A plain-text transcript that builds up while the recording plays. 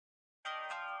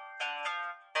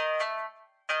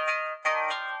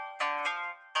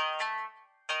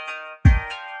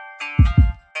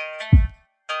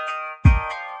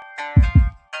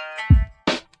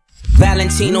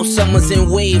Valentino Summers and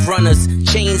Wave Runners.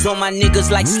 Chains on my niggas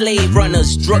like slave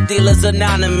runners. Drug dealers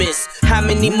anonymous. How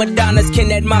many Madonnas can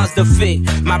that Mazda fit?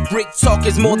 My brick talk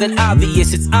is more than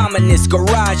obvious, it's ominous.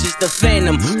 Garage is the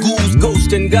phantom, ghouls,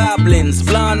 ghosts, and goblins.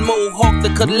 Blonde mohawk, the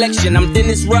collection, I'm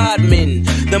Dennis Rodman.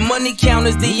 The money count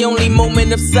is the only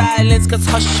moment of silence, cause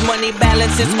hush money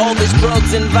balances all this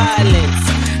drugs and violence.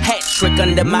 Hat trick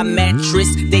under my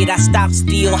mattress. Date I stop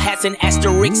steal hats and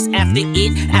asterisks after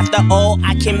it. After all,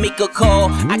 I can make a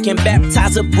call. I can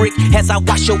baptize a brick as I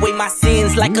wash away my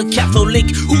sins like a Catholic.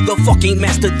 Who the fucking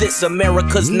mastered this?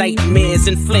 America's nightmares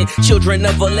in Flint. Children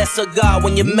of a lesser God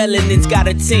when your melanin's got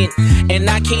a tint. And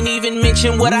I can't even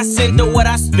mention what I sent or what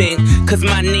I spent, cause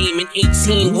my name in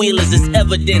 18 wheelers is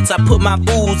evidence. I put my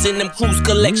booze in them cruise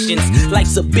collections.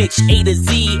 Life's a bitch, A to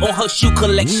Z on her shoe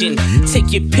collection.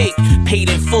 Take your pick, paid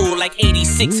in full like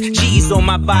 86 G's on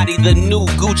my body. The new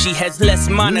Gucci has less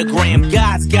monogram.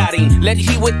 God's got him. Let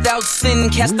he without sin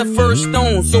cast the first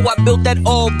stone. So I built that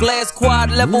all glass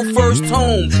quad level first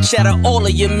home. Shatter all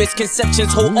of your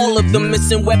misconceptions, hold all of the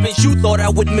missing weapons. You thought I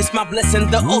would miss my blessing,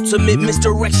 the ultimate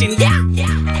misdirection. Yeah.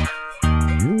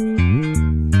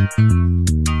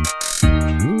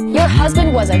 Your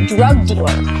husband was a drug dealer.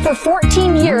 For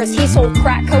 14 years, he sold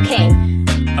crack cocaine.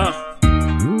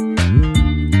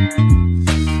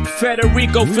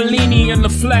 Federico Fellini in the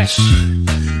flesh.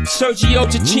 Sergio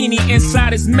Cicchini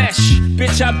inside his mesh.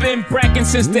 Bitch, I've been bracking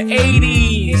since the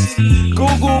 80s.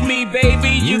 Google me, baby,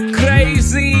 you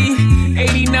crazy.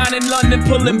 89 in London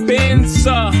pulling bins,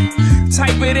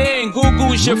 type it in,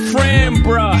 Google's your friend,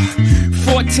 bruh.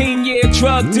 14-year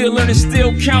drug dealer and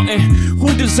still counting.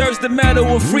 Who deserves the medal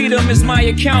of freedom is my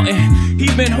accountant. He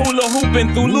been hula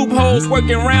hooping through loopholes,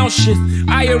 working round shit.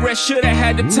 IRS shoulda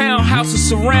had the townhouses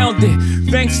surrounded.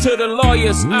 Thanks to the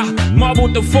lawyers, I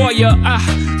marbled the foyer,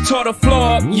 I tore the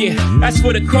floor up, yeah, that's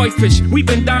for the koi fish. We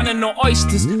been dining on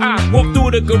oysters. I walked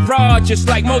through the garage just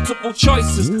like multiple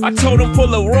choices. I told him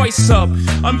pull a Royce up,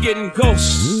 I'm getting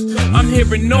ghosts, I'm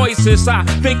hearing noises. I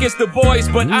think it's the boys,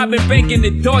 but I've been banking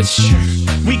the Deutsch.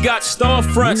 We got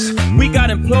storefronts, we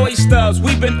got employee stubs.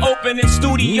 We've been opening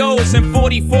studios and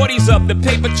 40/40s up. The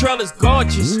paper trail is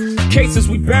gorgeous. Cases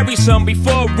we bury some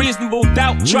before a reasonable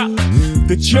doubt drop.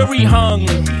 The jury hung.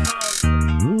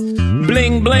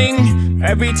 Bling bling,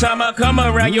 every time I come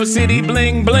around your city,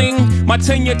 bling bling. My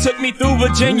tenure took me through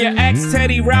Virginia. Ask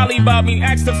Teddy Riley about me,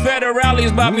 ask the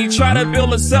federales about me. Try to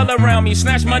build a cell around me,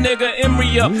 snatch my nigga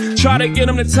Emery up. Try to get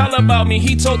him to tell about me.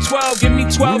 He told 12, give me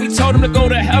 12. He told him to go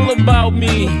to hell about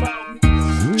me.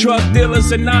 Drug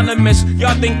dealers anonymous.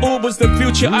 Y'all think Uber's the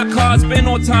future, our cars been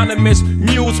autonomous.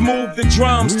 Mules move the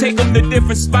drums, take them to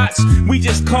different spots. We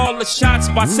just call the shots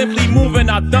by simply moving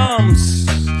our thumbs.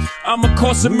 I'm a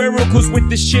course of miracles with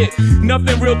this shit.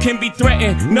 Nothing real can be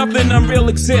threatened, nothing unreal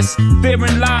exists.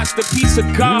 Therein lies the peace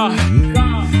of God.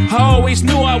 I always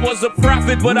knew I was a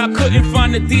prophet, but I couldn't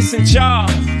find a decent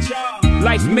job.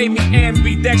 Life made me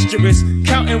ambidextrous,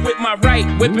 counting with my right,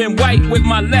 whipping white with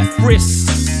my left wrist.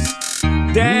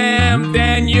 Damn,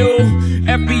 Daniel,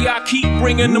 FBI keep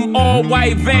bringing them all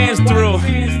white vans through.